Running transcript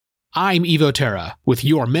I'm Evo Terra with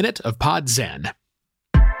your Minute of Pod Zen.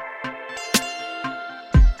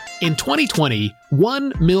 In 2020,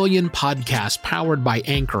 1 million podcasts powered by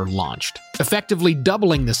Anchor launched, effectively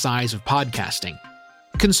doubling the size of podcasting.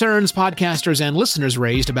 Concerns podcasters and listeners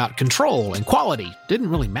raised about control and quality didn't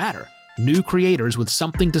really matter. New creators with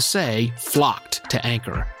something to say flocked to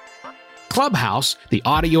Anchor. Clubhouse, the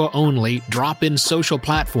audio-only, drop-in social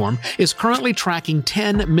platform, is currently tracking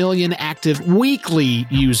 10 million active weekly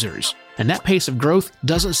users, and that pace of growth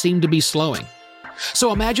doesn't seem to be slowing.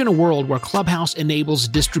 So imagine a world where Clubhouse enables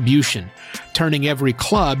distribution, turning every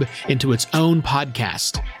club into its own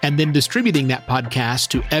podcast, and then distributing that podcast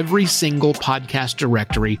to every single podcast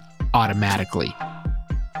directory automatically.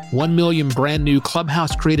 1 million brand new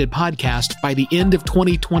Clubhouse-created podcasts by the end of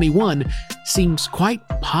 2021 seems quite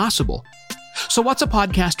possible. So what's a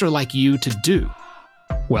podcaster like you to do?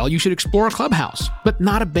 Well, you should explore Clubhouse, but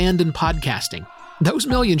not abandon podcasting. Those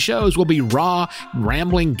million shows will be raw,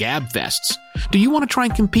 rambling gab fests. Do you want to try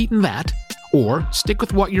and compete in that? Or stick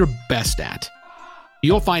with what you're best at?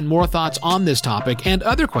 You'll find more thoughts on this topic and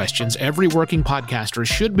other questions every working podcaster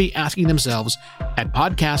should be asking themselves at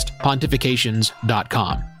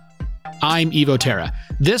podcastpontifications.com. I'm Evo Terra.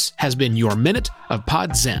 This has been your Minute of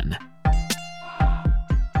Pod Zen.